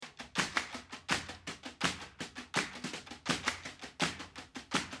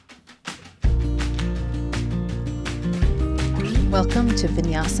Welcome to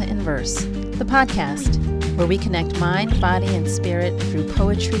Vinyasa in Verse, the podcast where we connect mind, body, and spirit through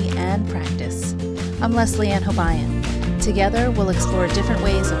poetry and practice. I'm Leslie Ann Hobayan. Together, we'll explore different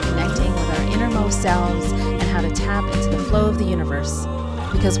ways of connecting with our innermost selves and how to tap into the flow of the universe.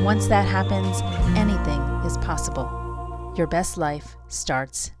 Because once that happens, anything is possible. Your best life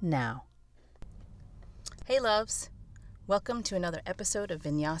starts now. Hey loves, welcome to another episode of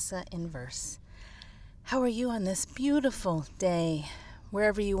Vinyasa in Verse. How are you on this beautiful day?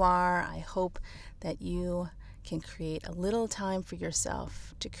 Wherever you are, I hope that you can create a little time for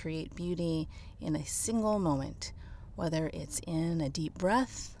yourself to create beauty in a single moment, whether it's in a deep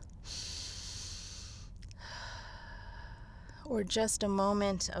breath or just a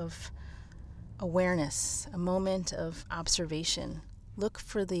moment of awareness, a moment of observation. Look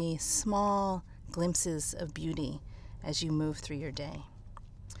for the small glimpses of beauty as you move through your day.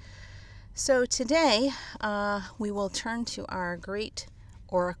 So today, we will turn to our great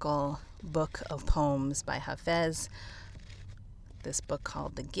oracle book of poems by Hafez, this book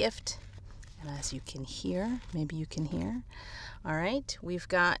called The Gift. And as you can hear, maybe you can hear, all right, we've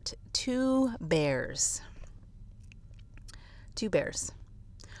got two bears.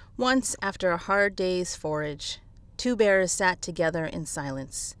 Once, after a hard day's forage, two bears sat together in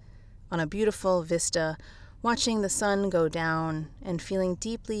silence on a beautiful vista, watching the sun go down and feeling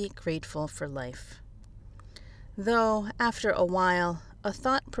deeply grateful for life. Though, after a while, a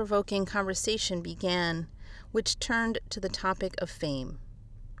thought-provoking conversation began, which turned to the topic of fame.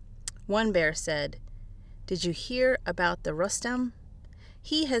 One bear said, "Did you hear about the Rustam?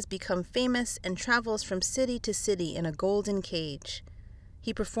 He has become famous and travels from city to city in a golden cage.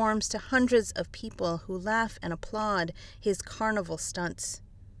 He performs to hundreds of people who laugh and applaud his carnival stunts."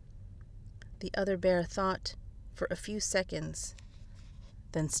 The other bear thought for a few seconds,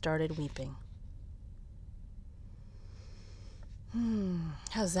 then started weeping.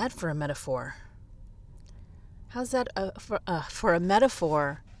 How's that for a metaphor? How's that for a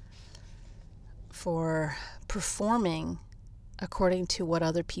metaphor for performing according to what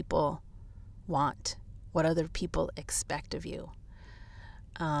other people want, what other people expect of you?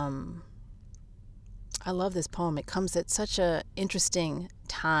 I love this poem. It comes at such an interesting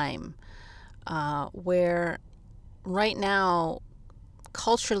time where right now,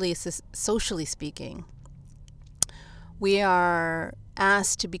 culturally, socially speaking, we are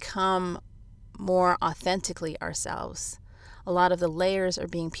asked to become more authentically ourselves. A lot of the layers are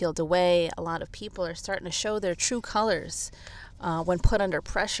being peeled away. A lot of people are starting to show their true colors when put under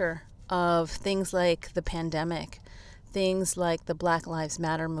pressure of things like the pandemic, things like the Black Lives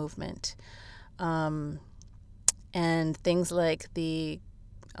Matter movement, and things like the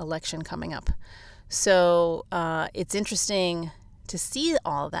election coming up. So it's interesting to see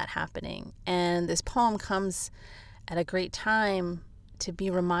all of that happening. And this poem comes at a great time to be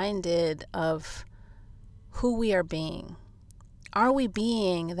reminded of who we are being. Are we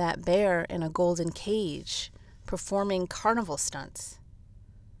being that bear in a golden cage performing carnival stunts?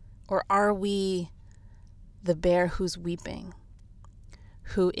 Or are we the bear who's weeping,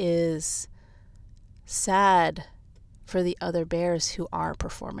 who is sad for the other bears who are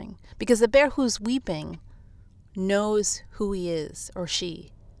performing? Because the bear who's weeping knows who he is or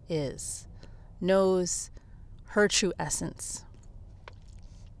she is, knows her true essence.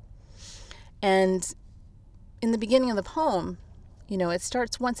 And in the beginning of the poem, it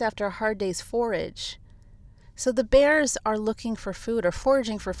starts once after a hard day's forage. So the bears are looking for food or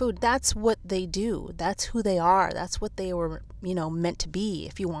foraging for food. That's what they do. That's who they are. That's what they were, meant to be,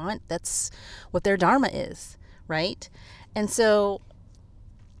 if you want. That's what their dharma is. Right? And so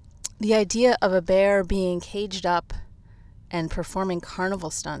the idea of a bear being caged up and performing carnival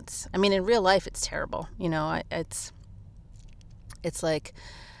stunts, I mean, in real life, it's terrible. It's like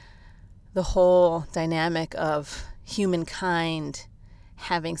the whole dynamic of humankind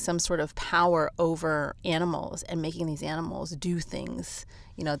having some sort of power over animals and making these animals do things,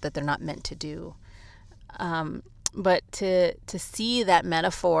 that they're not meant to do. But to see that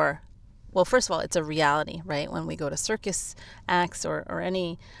metaphor, well, first of all, it's a reality, right? When we go to circus acts or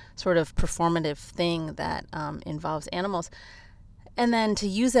any sort of performative thing that involves animals. And then to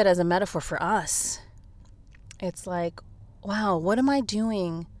use that as a metaphor for us, it's like, wow, what am I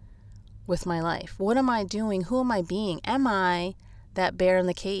doing with my life? What am I doing? Who am I being? Am I that bear in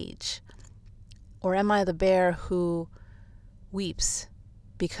the cage? Or am I the bear who weeps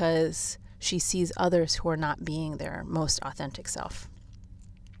because she sees others who are not being their most authentic self?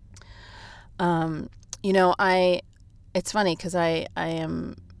 It's funny because I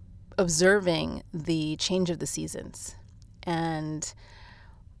am observing the change of the seasons, and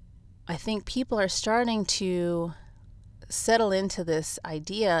I think people are starting to settle into this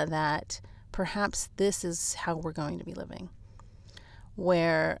idea that perhaps this is how we're going to be living,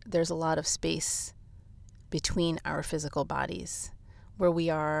 where there's a lot of space between our physical bodies, where we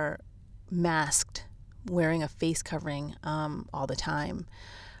are masked, wearing a face covering all the time,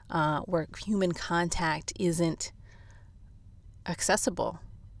 where human contact isn't accessible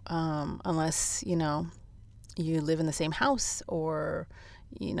unless, you live in the same house, or,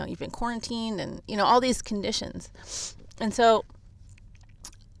 you've been quarantined, and, all these conditions. And so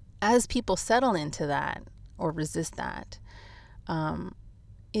as people settle into that or resist that,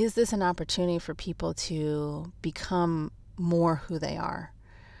 is this an opportunity for people to become more who they are?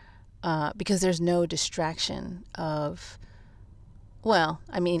 Because there's no distraction of,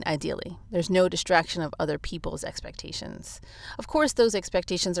 ideally, there's no distraction of other people's expectations. Of course, those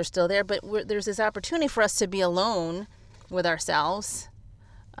expectations are still there, but there's this opportunity for us to be alone with ourselves,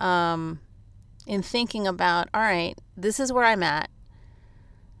 in thinking about, all right, this is where I'm at.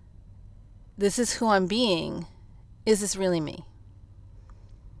 This is who I'm being. Is this really me?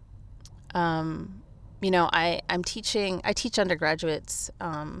 I teach undergraduates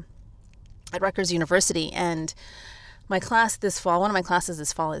at Rutgers University, and one of my classes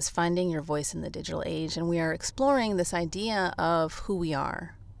this fall is Finding Your Voice in the Digital Age, and we are exploring this idea of who we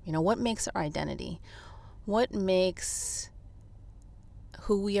are. What makes our identity? What makes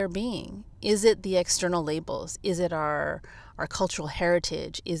who we are being? Is it the external labels? Is it our cultural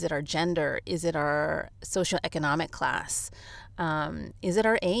heritage? Is it our gender? Is it our socioeconomic class? Is it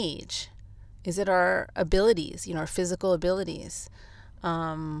our age? Is it our abilities, our physical abilities,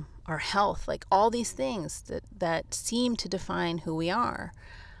 our health, like all these things that seem to define who we are?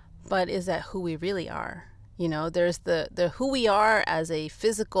 But is that who we really are? There's the who we are as a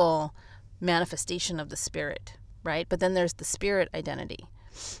physical manifestation of the spirit, right? But then there's the spirit identity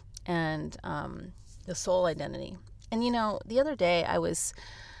and the soul identity. And, the other day I was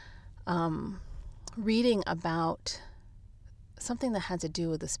reading about something that had to do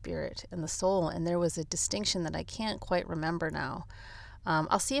with the spirit and the soul, and there was a distinction that I can't quite remember now.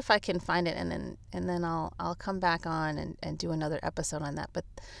 I'll see if I can find it, and then I'll come back on and do another episode on that. But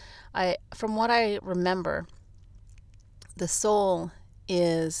from what I remember, the soul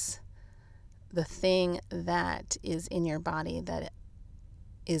is the thing that is in your body that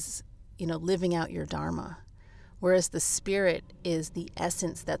is, living out your dharma, whereas the spirit is the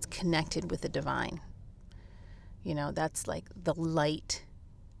essence that's connected with the divine. That's like the light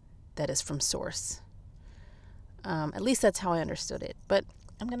that is from source. At least that's how I understood it. But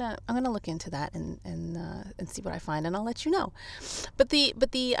I'm gonna look into that and see what I find, and I'll let you know. But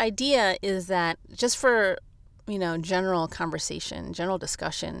the idea is that, just for general conversation, general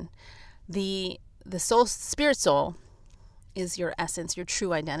discussion, the spirit soul is your essence, your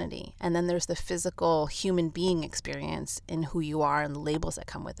true identity, and then there's the physical human being experience in who you are and the labels that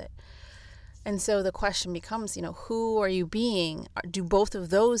come with it. And so the question becomes, who are you being? Do both of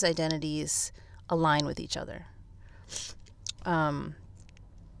those identities align with each other? And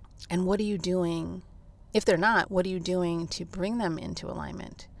what are you doing? If they're not, what are you doing to bring them into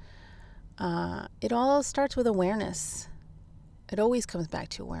alignment? It all starts with awareness. It always comes back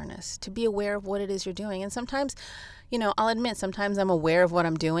to awareness, to be aware of what it is you're doing. And sometimes, I'll admit, sometimes I'm aware of what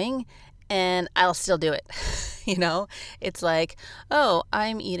I'm doing and I'll still do it. It's like, oh,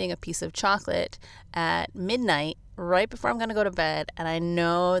 I'm eating a piece of chocolate at midnight right before I'm going to go to bed, and I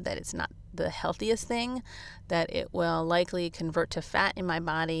know that it's not the healthiest thing, that it will likely convert to fat in my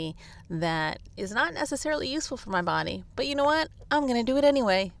body that is not necessarily useful for my body. But you know what? I'm going to do it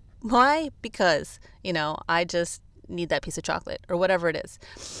anyway. Why? Because, I just need that piece of chocolate or whatever it is.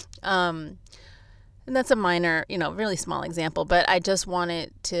 And that's a minor, really small example, but I just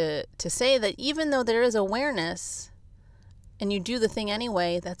wanted to say that even though there is awareness and you do the thing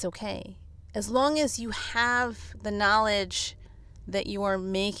anyway, that's okay. As long as you have the knowledge that you are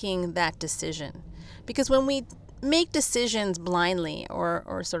making that decision. Because when we make decisions blindly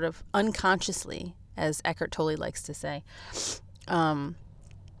or sort of unconsciously, as Eckhart Tolle likes to say, then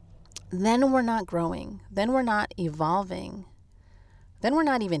we're not growing. Then we're not evolving. Then we're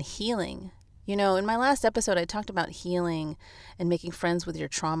not even healing. In my last episode, I talked about healing and making friends with your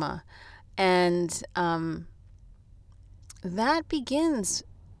trauma. And that begins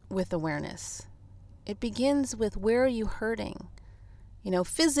with awareness. It begins with, where are you hurting?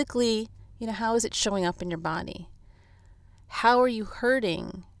 Physically, how is it showing up in your body? How are you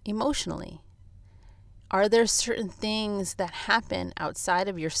hurting emotionally? Are there certain things that happen outside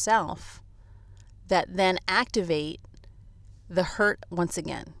of yourself that then activate the hurt once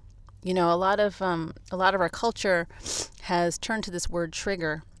again? A lot of our culture has turned to this word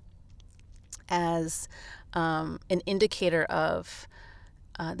trigger as an indicator of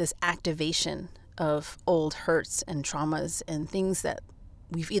this activation of old hurts and traumas and things that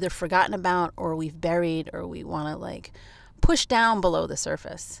we've either forgotten about or we've buried or we want to like push down below the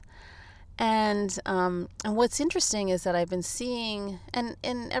surface. And what's interesting is that I've been seeing, and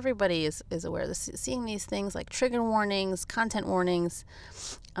everybody is aware of this, seeing these things like trigger warnings, content warnings,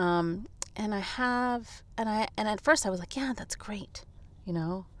 and at first I was like, yeah, that's great,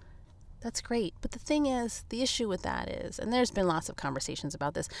 that's great. But the thing is, the issue with that is, and there's been lots of conversations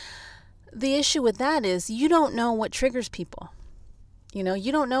about this, the issue with that is you don't know what triggers people. You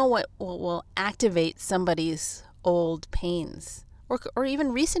don't know what will activate somebody's old pains or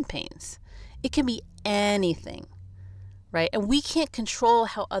even recent pains. It can be anything, right? And we can't control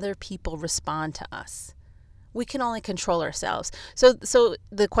how other people respond to us. We can only control ourselves. So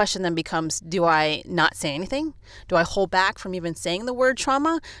the question then becomes, do I not say anything? Do I hold back from even saying the word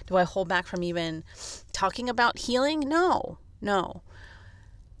trauma? Do I hold back from even talking about healing? No.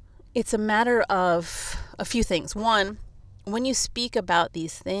 It's a matter of a few things. One, when you speak about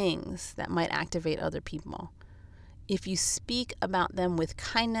these things that might activate other people, if you speak about them with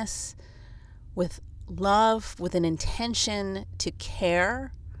kindness, with love, with an intention to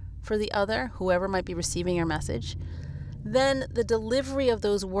care for the other, whoever might be receiving your message, then the delivery of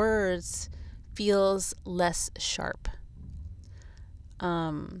those words feels less sharp.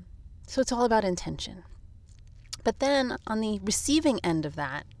 So it's all about intention. But then on the receiving end of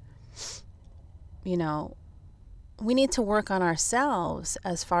that, we need to work on ourselves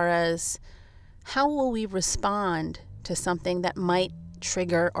as far as how will we respond to something that might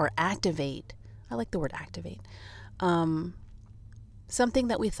trigger or activate. I like the word activate. Something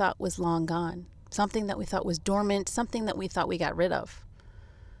that we thought was long gone, something that we thought was dormant, something that we thought we got rid of.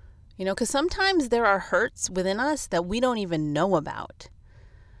 Because sometimes there are hurts within us that we don't even know about.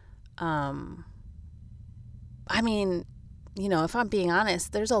 If I'm being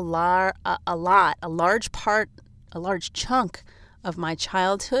honest, there's a large chunk of my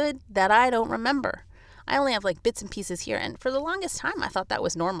childhood that I don't remember. I only have like bits and pieces here. And for the longest time, I thought that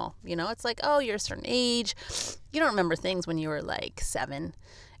was normal. It's like, oh, you're a certain age. You don't remember things when you were like 7.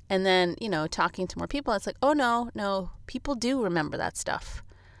 And then, talking to more people, it's like, oh, no, people do remember that stuff.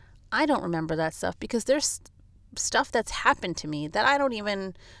 I don't remember that stuff because there's stuff that's happened to me that I don't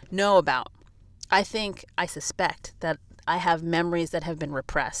even know about. I suspect that I have memories that have been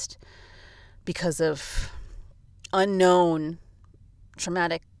repressed because of unknown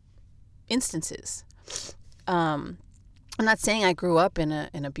traumatic instances. I'm not saying I grew up in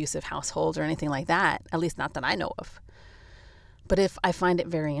an abusive household or anything like that, at least not that I know of. But if I find it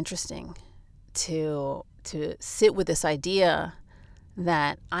very interesting to sit with this idea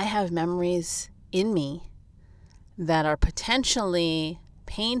that I have memories in me that are potentially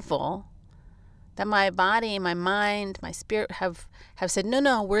painful, that my body, my mind, my spirit have said,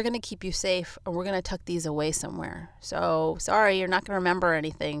 no, we're going to keep you safe and we're going to tuck these away somewhere. So sorry, you're not going to remember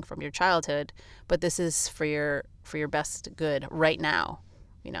anything from your childhood, but this is for your best good right now.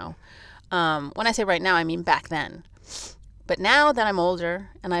 When I say right now, I mean back then. But now that I'm older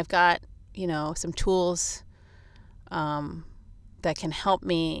and I've got, some tools that can help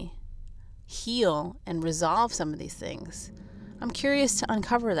me heal and resolve some of these things, I'm curious to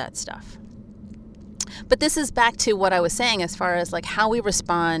uncover that stuff. But this is back to what I was saying as far as like how we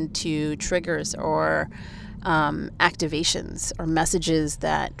respond to triggers or activations or messages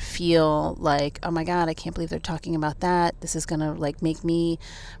that feel like, oh my God, I can't believe they're talking about that. This is going to like make me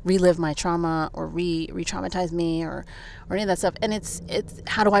relive my trauma or re-traumatize me or any of that stuff. And it's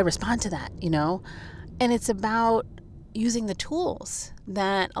how do I respond to that, And it's about using the tools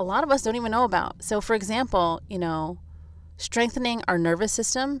that a lot of us don't even know about. So for example, strengthening our nervous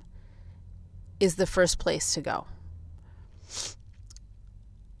system is the first place to go.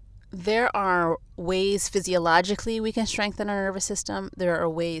 There are ways physiologically we can strengthen our nervous system. There are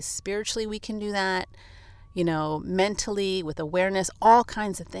ways spiritually we can do that, mentally with awareness, all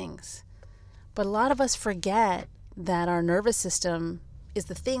kinds of things. But a lot of us forget that our nervous system is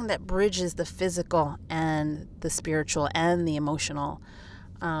the thing that bridges the physical and the spiritual and the emotional.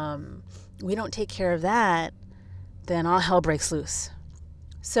 We don't take care of that, then all hell breaks loose.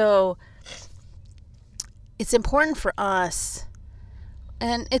 So it's important for us,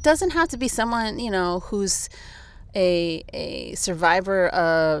 and it doesn't have to be someone, who's a survivor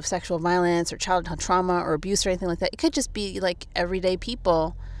of sexual violence or childhood trauma or abuse or anything like that. It could just be like everyday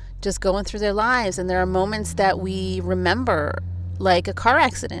people just going through their lives. And there are moments that we remember, like a car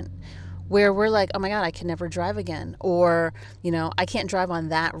accident, where we're like, oh my God, I can never drive again. Or, I can't drive on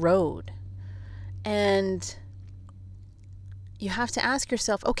that road. And, you have to ask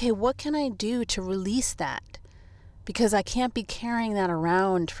yourself, okay, what can I do to release that? Because I can't be carrying that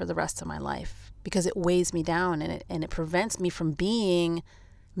around for the rest of my life, because it weighs me down and it prevents me from being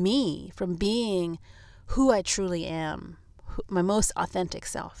me, from being who I truly am, my most authentic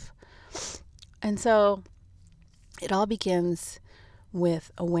self. And so it all begins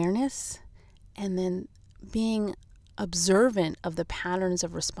with awareness, and then being observant of the patterns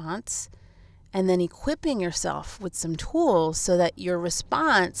of response, and then equipping yourself with some tools so that your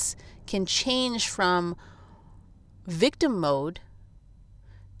response can change from victim mode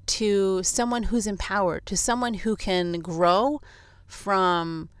to someone who's empowered, to someone who can grow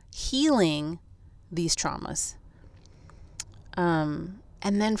from healing these traumas. And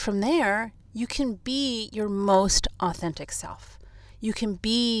then from there, you can be your most authentic self. You can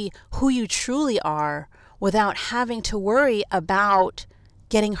be who you truly are without having to worry about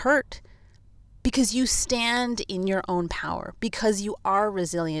getting hurt, because you stand in your own power, because you are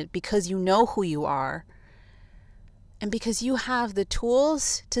resilient, because you know who you are, and because you have the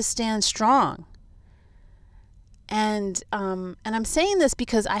tools to stand strong. And I'm saying this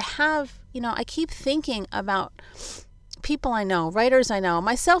because I keep thinking about people I know, writers I know,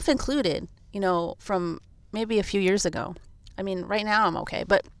 myself included, from maybe a few years ago. I mean, right now I'm okay,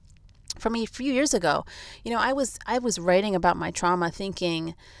 but from a few years ago, I was writing about my trauma,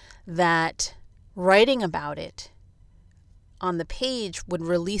 thinking that writing about it on the page would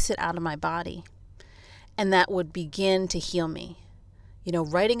release it out of my body, and that would begin to heal me.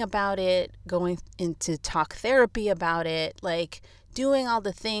 Writing about it, going into talk therapy about it, like doing all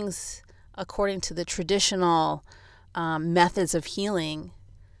the things according to the traditional methods of healing.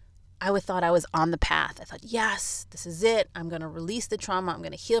 I thought I was on the path. I thought, yes, this is it. I'm going to release the trauma. I'm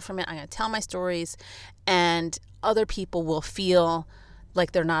going to heal from it. I'm going to tell my stories, and other people will feel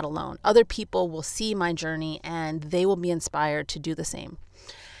like they're not alone. Other people will see my journey and they will be inspired to do the same.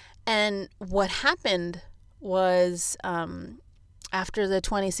 And what happened was, after the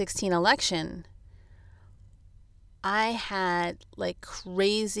 2016 election, I had like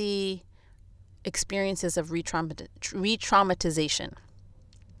crazy experiences of re-traumatization,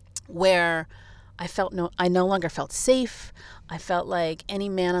 where I no longer felt safe. I felt like any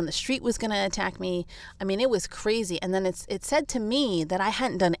man on the street was going to attack me. I mean, it was crazy. And then it said to me that I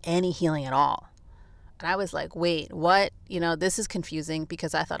hadn't done any healing at all. And I was like, wait, what? This is confusing,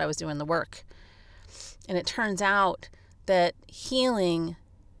 because I thought I was doing the work. And it turns out that healing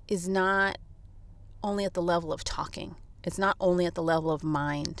is not only at the level of talking. It's not only at the level of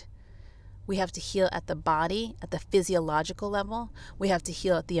mind. We have to heal at the body, at the physiological level. We have to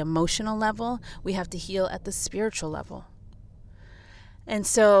heal at the emotional level. We have to heal at the spiritual level. And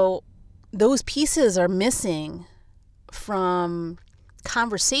so those pieces are missing from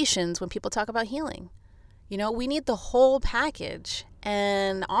conversations when people talk about healing. We need the whole package.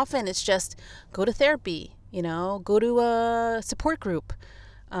 And often it's just go to therapy, go to a support group,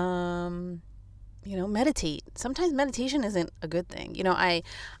 meditate. Sometimes meditation isn't a good thing. I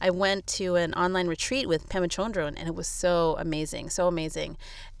went to an online retreat with Pema Chödrön, and it was so amazing.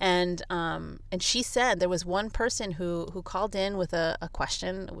 And she said there was one person who called in with a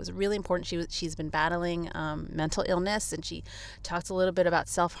question. It was really important. She's been battling mental illness, and she talked a little bit about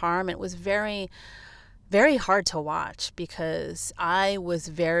self-harm. It was very, very hard to watch, because I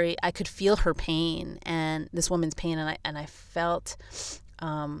could feel her pain, and this woman's pain, and I felt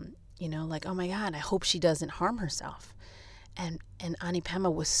like, oh my God, I hope she doesn't harm herself. And Ani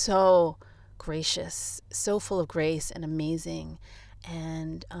Pema was so gracious, so full of grace and amazing.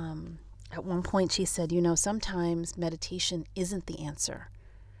 And at one point she said, sometimes meditation isn't the answer.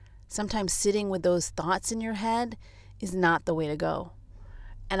 Sometimes sitting with those thoughts in your head is not the way to go.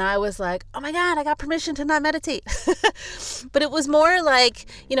 And I was like, oh my God, I got permission to not meditate. But it was more like,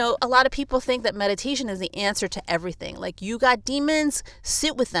 a lot of people think that meditation is the answer to everything. Like, you got demons,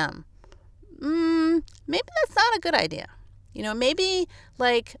 sit with them. Maybe that's not a good idea. Maybe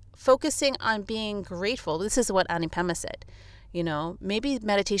like focusing on being grateful. This is what Ani Pema said. Maybe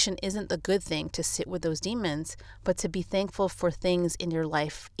meditation isn't the good thing to sit with those demons, but to be thankful for things in your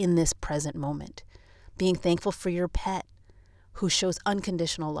life in this present moment. Being thankful for your pet who shows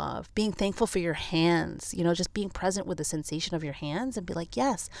unconditional love. Being thankful for your hands, just being present with the sensation of your hands and be like,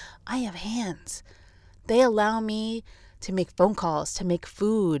 yes, I have hands. They allow me to make phone calls, to make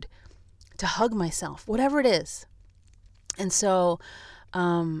food, to hug myself, whatever it is. And so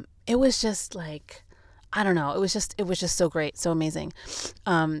it was just like, I don't know, it was just so great, so amazing.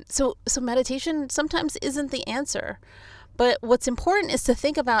 So meditation sometimes isn't the answer. But what's important is to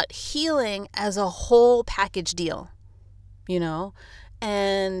think about healing as a whole package deal,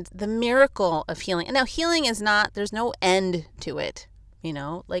 and the miracle of healing. And now healing is not, there's no end to it,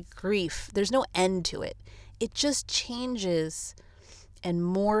 like grief. There's no end to it. It just changes and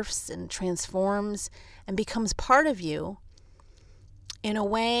morphs and transforms and becomes part of you in a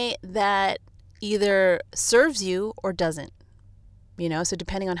way that either serves you or doesn't, so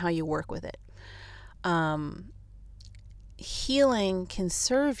depending on how you work with it. Healing can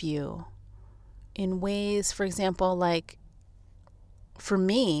serve you in ways, for example, like for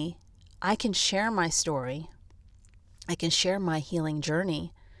me, I can share my story. I can share my healing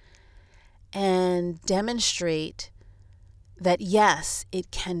journey and demonstrate that, yes,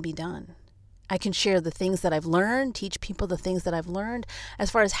 it can be done. I can share the things that I've learned, teach people the things that I've learned as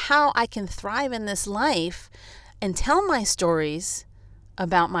far as how I can thrive in this life and tell my stories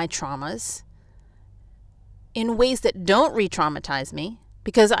about my traumas in ways that don't re-traumatize me,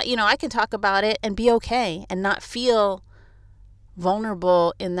 because, I can talk about it and be okay and not feel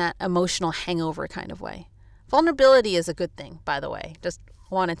vulnerable in that emotional hangover kind of way. Vulnerability is a good thing, by the way. Just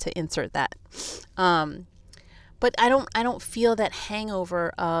wanted to insert that. But I don't feel that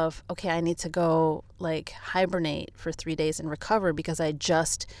hangover of, okay, I need to go like hibernate for 3 days and recover because I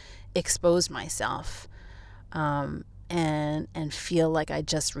just exposed myself, and feel like I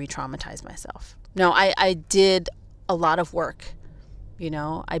just re-traumatized myself. No, I did a lot of work.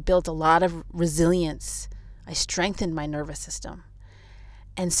 I built a lot of resilience. I strengthened my nervous system.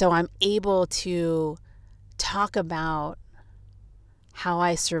 And so I'm able to talk about how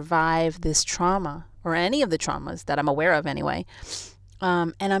I survived this trauma, or any of the traumas that I'm aware of anyway.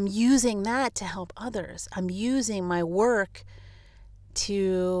 And I'm using that to help others. I'm using my work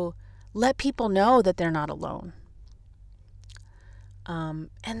to let people know that they're not alone. And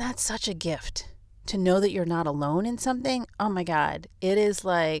that's such a gift, to know that you're not alone in something. Oh my God. It is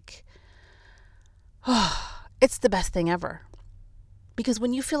like, it's the best thing ever. Because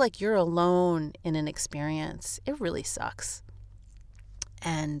when you feel like you're alone in an experience, it really sucks.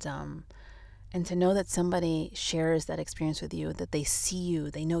 And to know that somebody shares that experience with you, that they see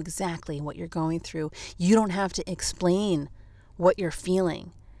you, they know exactly what you're going through. You don't have to explain what you're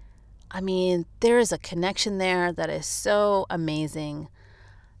feeling. I mean, there is a connection there that is so amazing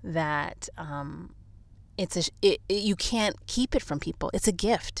that you can't keep it from people. It's a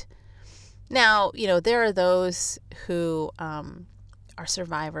gift. Now, there are those who are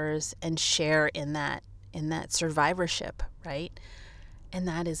survivors and share in that survivorship, right? And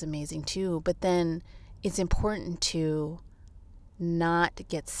that is amazing too. But then it's important to not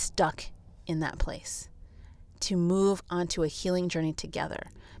get stuck in that place, to move onto a healing journey together.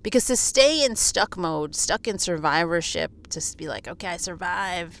 Because to stay in stuck mode, stuck in survivorship, to be like, okay, I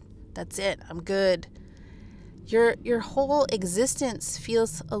survived, that's it, I'm good. Your whole existence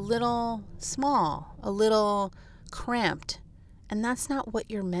feels a little small, a little cramped. And that's not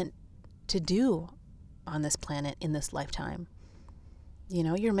what you're meant to do on this planet in this lifetime.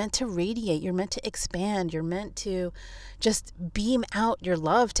 You're meant to radiate, you're meant to expand, you're meant to just beam out your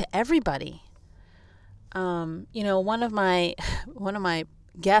love to everybody. One of my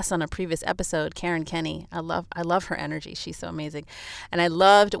guests on a previous episode, Karen Kenny, I love her energy. She's so amazing. And I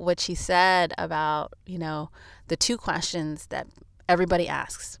loved what she said about, the two questions that everybody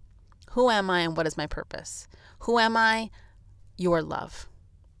asks. Who am I and what is my purpose? Who am I? Your love.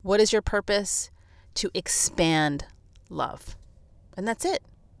 What is your purpose? To expand love. And that's it.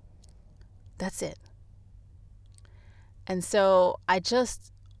 That's it. And so I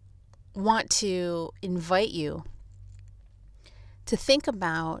just want to invite you to think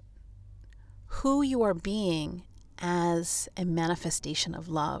about who you are being as a manifestation of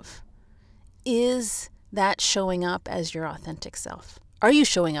love. Is that showing up as your authentic self? Are you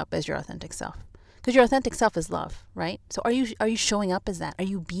showing up as your authentic self? Because your authentic self is love, right? So are you showing up as that? Are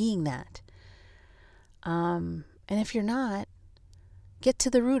you being that? And if you're not, get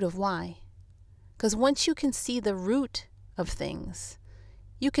to the root of why. Because once you can see the root of things,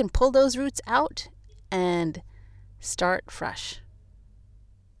 you can pull those roots out and start fresh.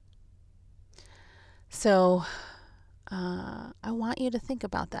 So I want you to think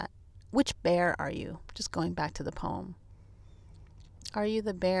about that. Which bear are you? Just going back to the poem. Are you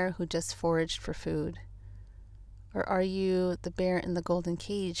the bear who just foraged for food? Or are you the bear in the golden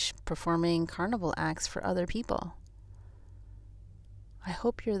cage performing carnival acts for other people? I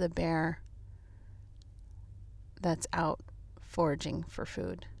hope you're the bear that's out foraging for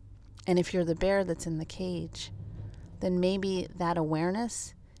food. And if you're the bear that's in the cage, then maybe that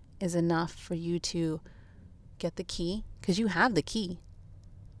awareness is enough for you to get the key, because you have the key.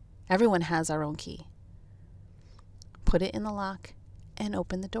 Everyone has our own key. Put it in the lock and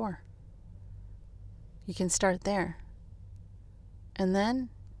open the door. You can start there. And then,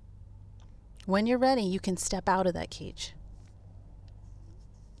 when you're ready, you can step out of that cage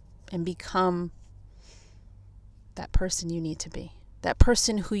and become that person you need to be, that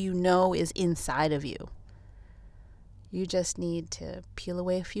person who you know is inside of you. You just need to peel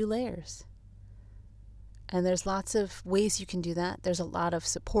away a few layers. And there's lots of ways you can do that. There's a lot of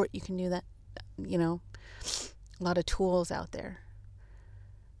support you can do that, a lot of tools out there.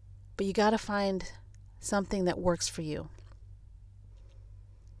 But you got to find something that works for you.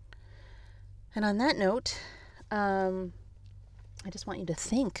 And on that note, I just want you to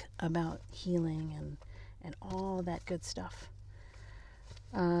think about healing and all that good stuff.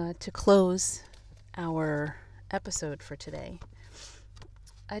 To close our episode for today,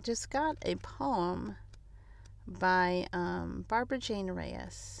 I just got a poem by Barbara Jane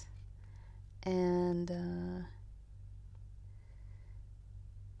Reyes, and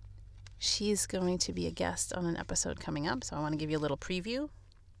she's going to be a guest on an episode coming up, so I want to give you a little preview.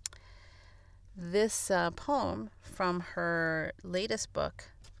 This poem from her latest book,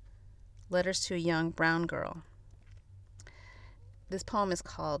 Letters to a Young Brown Girl. This poem is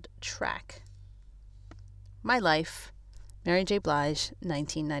called Track. My Life, Mary J. Blige,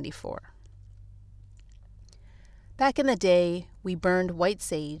 1994. Back in the day, we burned white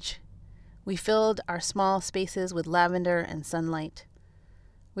sage. We filled our small spaces with lavender and sunlight.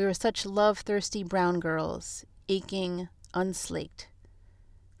 We were such love-thirsty brown girls, aching, unslaked.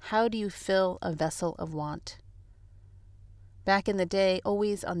 How do you fill a vessel of want? Back in the day,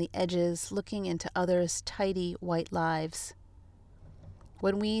 always on the edges, looking into others' tidy white lives.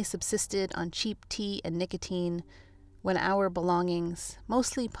 When we subsisted on cheap tea and nicotine, when our belongings,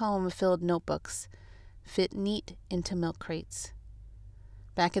 mostly poem-filled notebooks, fit neat into milk crates.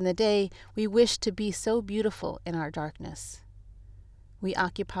 Back in the day, we wished to be so beautiful in our darkness. We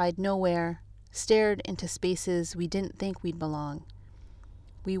occupied nowhere, stared into spaces we didn't think we'd belong.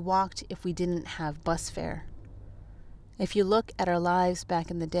 We walked if we didn't have bus fare. If you look at our lives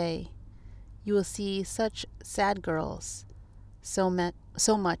back in the day, you will see such sad girls, so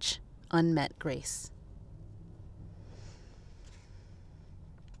much unmet grace.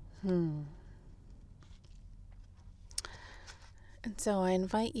 And so I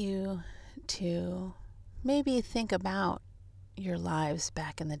invite you to maybe think about your lives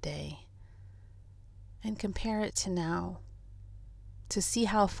back in the day and compare it to now, to see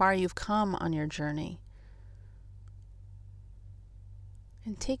how far you've come on your journey.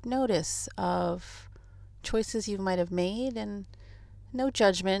 And take notice of choices you might have made, and no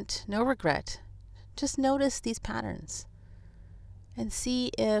judgment, no regret. Just notice these patterns and see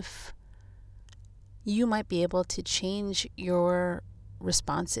if you might be able to change your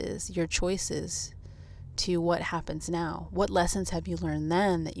responses, your choices to what happens now. What lessons have you learned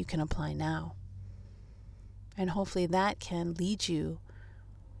then that you can apply now? And hopefully that can lead you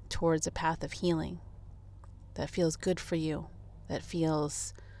towards a path of healing that feels good for you, that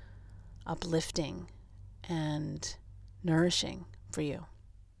feels uplifting and nourishing for you.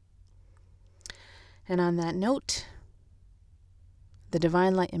 And on that note, the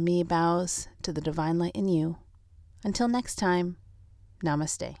divine light in me bows to the divine light in you. Until next time,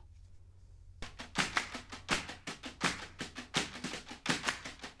 namaste.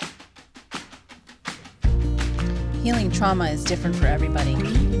 Healing trauma is different for everybody.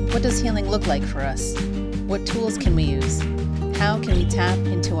 What does healing look like for us? What tools can we use? How can we tap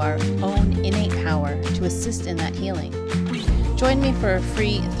into our own innate power to assist in that healing? Join me for a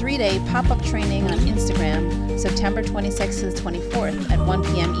free 3-day pop-up training on Instagram, September 26th to the 24th at 1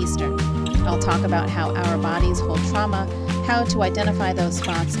 p.m. Eastern. I'll talk about how our bodies hold trauma, how to identify those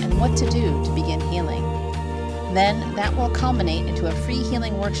spots, and what to do to begin healing. Then that will culminate into a free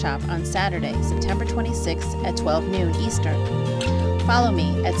healing workshop on Saturday, September 26th at 12 noon Eastern. Follow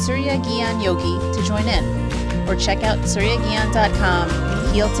me at Surya Gyan Yogi to join in, or check out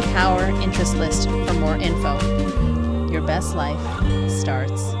suryagyan.com Heal to Power interest list for more info. Your best life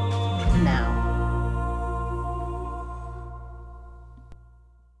starts now.